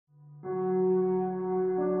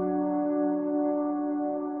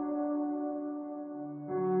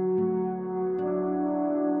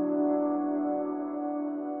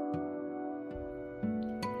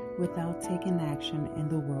without taking action in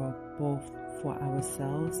the world, both for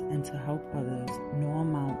ourselves and to help others, no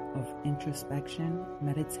amount of introspection,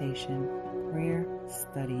 meditation, prayer,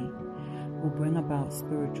 study will bring about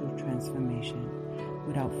spiritual transformation.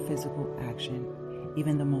 Without physical action,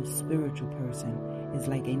 even the most spiritual person is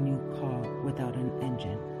like a new car without an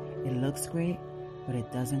engine. It looks great, but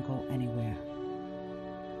it doesn't go anywhere.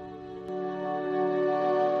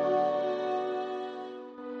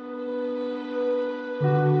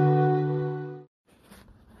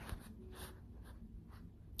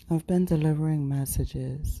 I've been delivering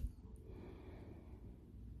messages,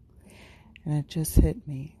 and it just hit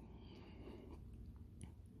me.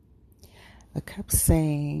 I kept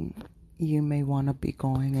saying you may want to be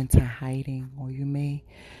going into hiding, or you may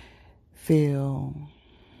feel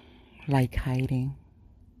like hiding.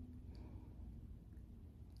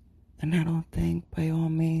 And I don't think by all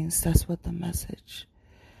means that's what the message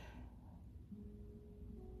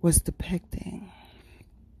was depicting.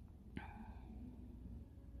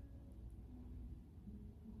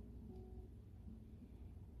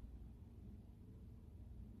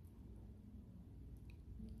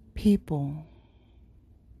 People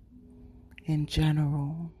in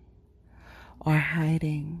general are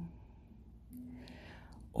hiding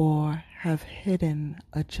or have hidden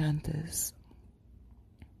agendas.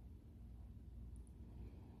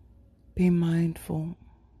 Be mindful.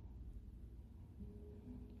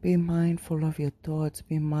 Be mindful of your thoughts.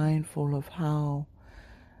 Be mindful of how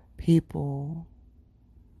people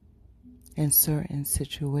in certain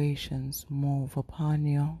situations move upon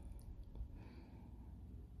you.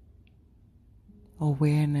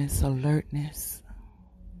 Awareness, alertness,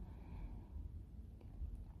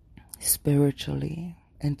 spiritually,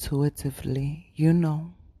 intuitively, you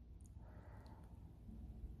know.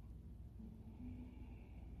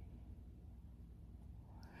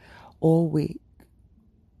 All week,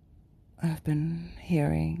 I've been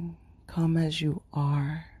hearing, come as you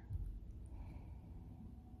are.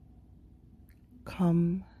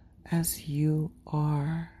 Come as you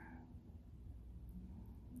are.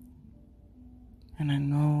 And I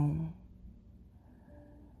know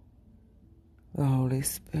the Holy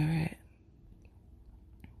Spirit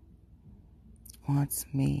wants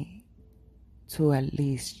me to at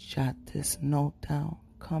least jot this note down.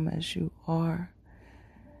 Come as you are.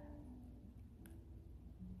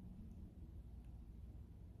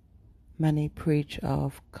 Many preach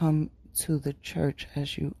of come to the church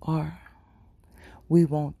as you are. We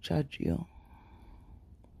won't judge you.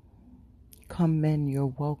 Come in,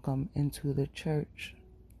 you're welcome into the church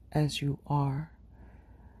as you are.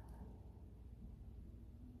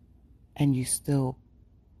 And you still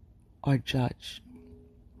are judged.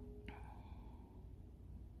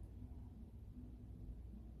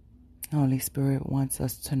 The Holy Spirit wants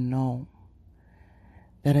us to know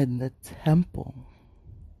that in the temple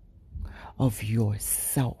of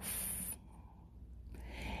yourself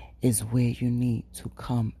is where you need to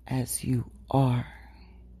come as you are.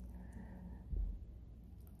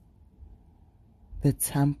 The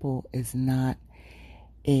temple is not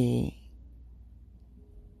a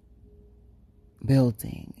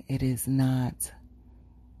building. It is not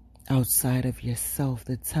outside of yourself.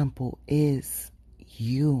 The temple is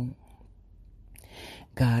you.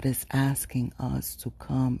 God is asking us to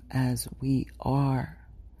come as we are,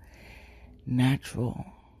 natural,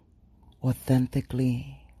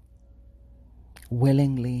 authentically,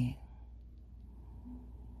 willingly,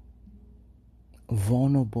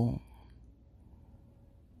 vulnerable,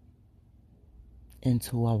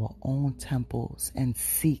 into our own temples and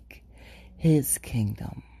seek His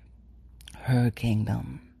kingdom, her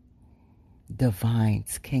kingdom,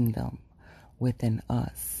 divine's kingdom within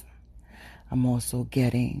us. I'm also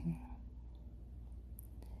getting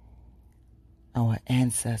our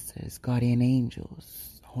ancestors, guardian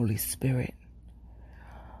angels, Holy Spirit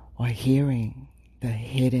are hearing the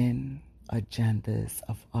hidden agendas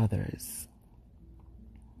of others.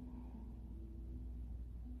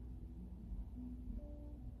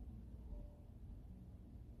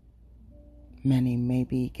 Many may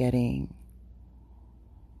be getting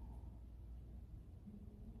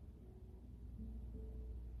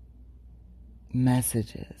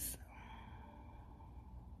messages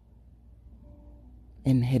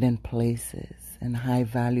in hidden places, in high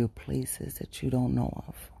value places that you don't know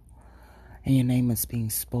of, and your name is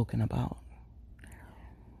being spoken about.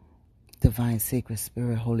 Divine Sacred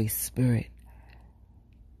Spirit, Holy Spirit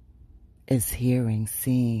is hearing,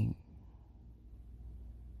 seeing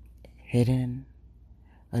hidden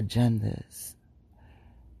agendas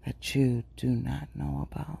that you do not know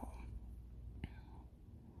about.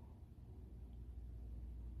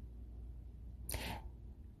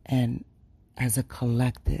 And as a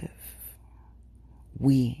collective,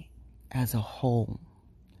 we as a whole,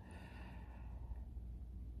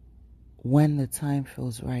 when the time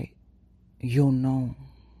feels right, you'll know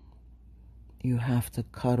you have to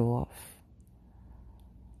cut off,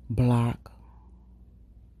 block,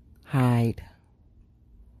 hide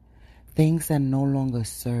things that no longer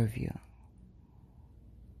serve you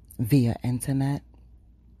via internet,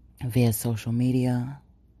 via social media,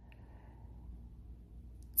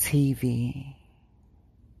 TV,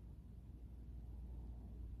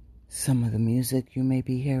 some of the music you may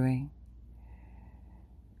be hearing.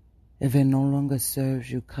 If it no longer serves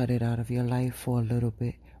you, cut it out of your life for a little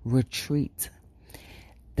bit. Retreat.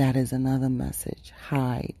 That is another message.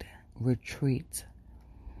 Hide, retreat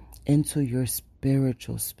into your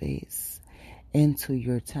spiritual space, into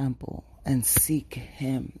your temple, and seek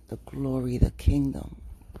Him, the glory, the kingdom.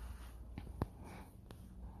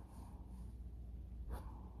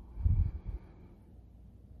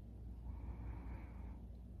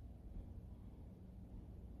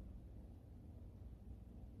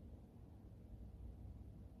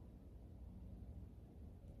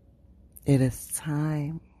 It is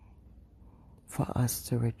time for us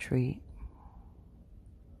to retreat.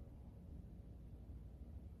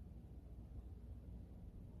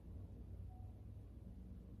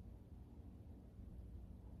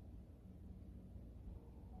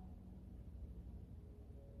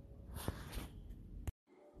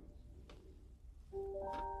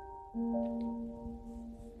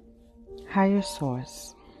 Higher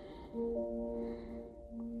source.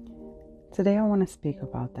 Today I want to speak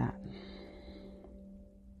about that.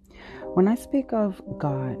 When I speak of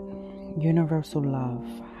God, universal love,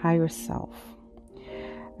 higher self,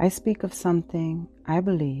 I speak of something I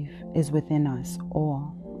believe is within us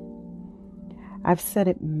all. I've said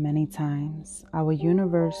it many times. Our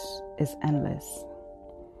universe is endless.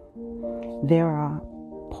 There are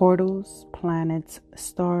portals, planets,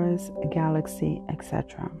 stars, galaxy,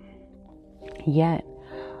 etc. Yet,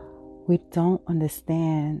 we don't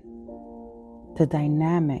understand the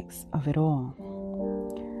dynamics of it all.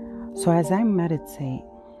 So as I meditate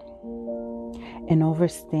in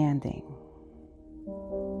understanding,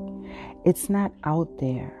 it's not out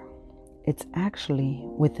there. It's actually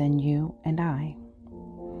within you and I.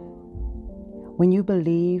 When you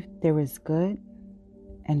believe there is good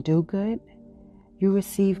and do good, you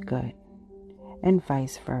receive good, and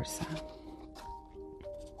vice versa.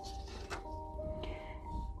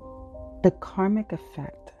 The karmic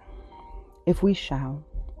effect, if we shall,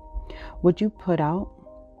 what you put out,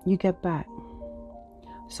 you get back.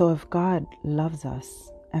 So if God loves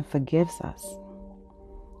us and forgives us,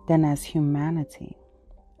 then as humanity,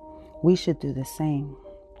 we should do the same.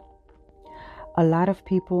 A lot of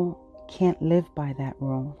people can't live by that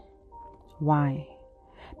rule. Why?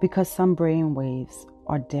 Because some brain waves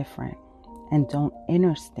are different and don't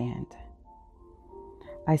understand.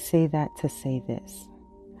 I say that to say this.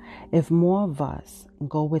 If more of us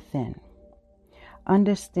go within,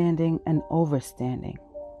 understanding and overstanding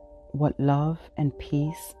what love and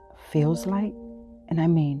peace feels like, and I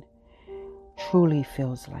mean truly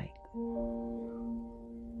feels like,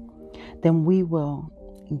 then we will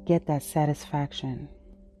get that satisfaction,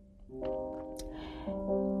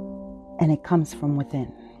 and it comes from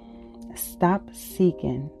within. Stop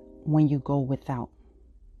seeking when you go without.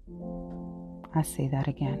 I say that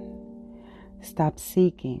again. Stop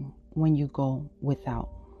seeking when you go without.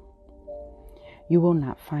 You will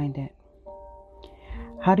not find it.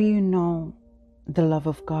 How do you know the love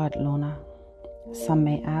of God, Luna? Some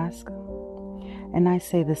may ask. And I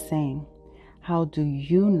say the same. How do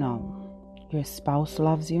you know your spouse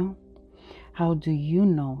loves you? How do you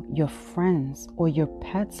know your friends or your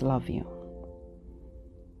pets love you?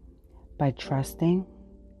 By trusting,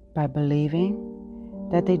 by believing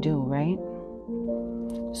that they do, right?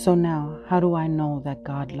 So now, how do I know that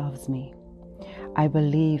God loves me? I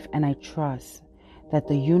believe and I trust that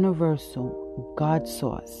the universal God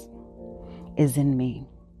source is in me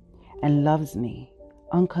and loves me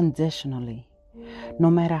unconditionally. No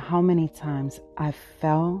matter how many times I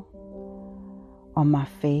fell on my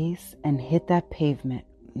face and hit that pavement,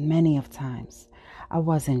 many of times, I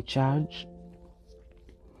wasn't judged.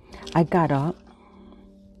 I got up,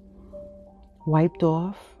 wiped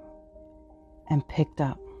off, and picked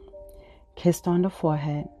up, kissed on the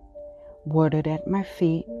forehead, watered at my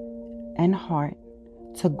feet and heart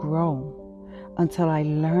to grow until I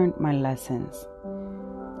learned my lessons.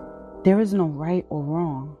 There is no right or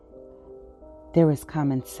wrong. There is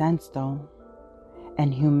common sense, though,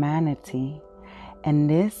 and humanity, and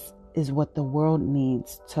this is what the world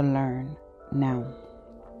needs to learn now.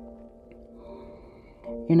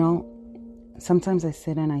 You know, sometimes I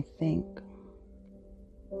sit and I think,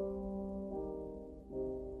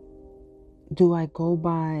 do I go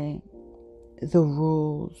by the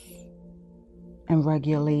rules and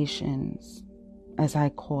regulations, as I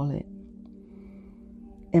call it,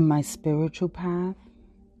 in my spiritual path,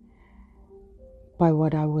 by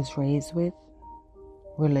what I was raised with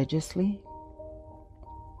religiously?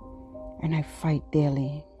 And I fight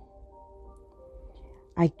daily.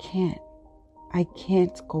 I can't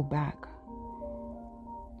go back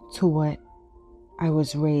to what I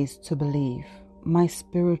was raised to believe. My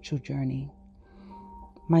spiritual journey,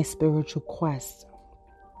 my spiritual quest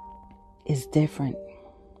is different.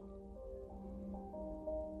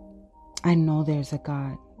 I know there's a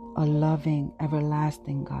God, a loving,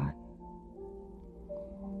 everlasting God.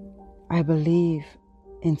 I believe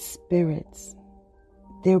in spirits.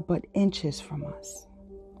 They're but inches from us.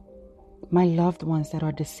 My loved ones that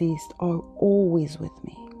are deceased are always with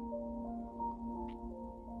me.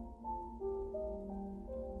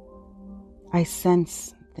 I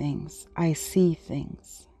sense things. I see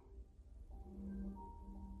things.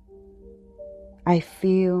 I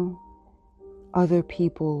feel other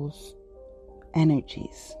people's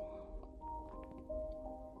energies.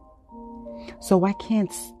 So I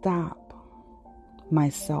can't stop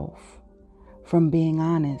myself from being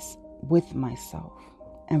honest with myself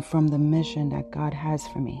and from the mission that God has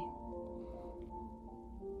for me.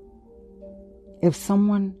 If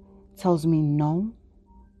someone tells me no,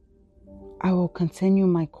 I will continue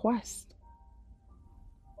my quest,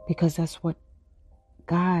 because that's what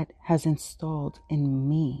God has installed in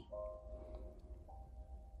me.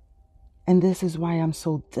 And this is why I'm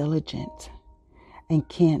so diligent and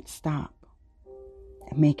can't stop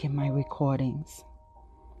making my recordings.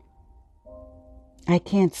 I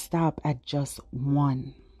can't stop at just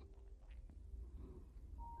one.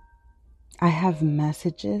 I have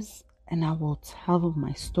messages, and I will tell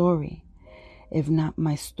my story. If not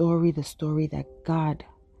my story, the story that God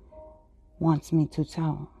wants me to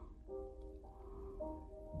tell.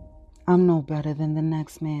 I'm no better than the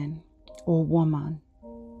next man or woman.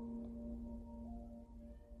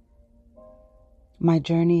 My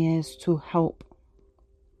journey is to help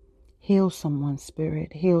heal someone's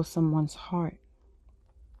spirit, heal someone's heart,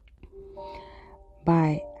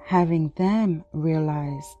 by having them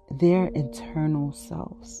realize their internal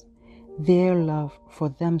selves, their love for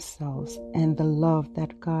themselves, and the love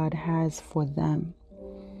that God has for them.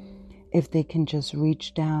 If they can just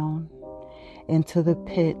reach down into the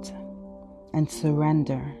pit and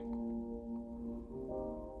surrender.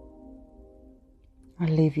 I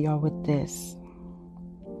leave y'all with this.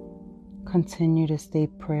 Continue to stay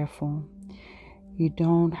prayerful. You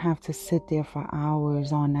don't have to sit there for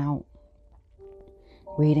hours on out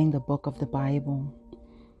reading the book of the Bible.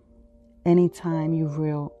 Anytime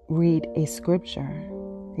you read a scripture,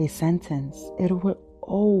 a sentence, it will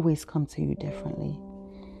always come to you differently.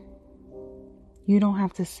 You don't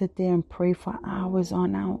have to sit there and pray for hours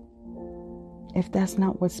on out. If that's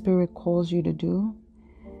not what Spirit calls you to do,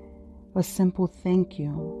 a simple thank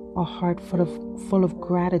you, a heart full of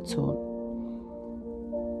gratitude,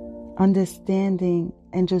 understanding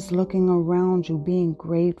and just looking around you, being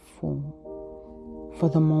grateful for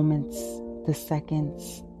the moments, the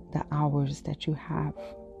seconds, the hours that you have.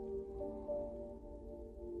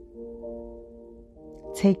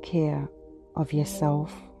 Take care of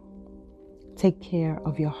yourself. Take care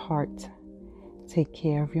of your heart. Take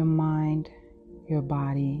care of your mind, your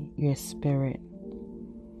body, your spirit.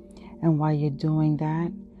 And while you're doing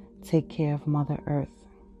that, take care of Mother Earth.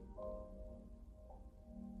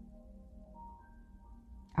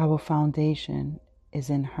 Our foundation is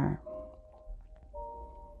in her.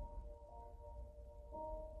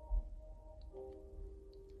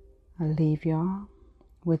 I leave y'all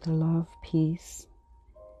with love, peace,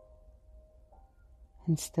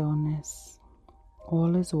 and stillness.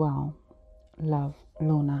 All is well. Love,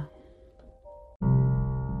 Luna.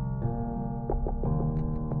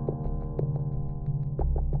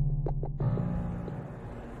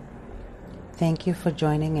 Thank you for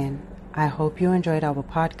joining in. I hope you enjoyed our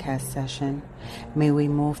podcast session. May we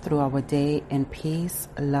move through our day in peace,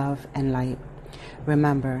 love, and light.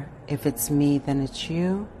 Remember, if it's me, then it's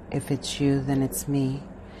you. If it's you, then it's me.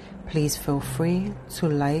 Please feel free to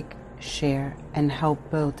like, share, and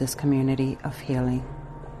help build this community of healing.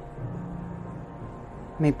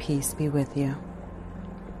 May peace be with you.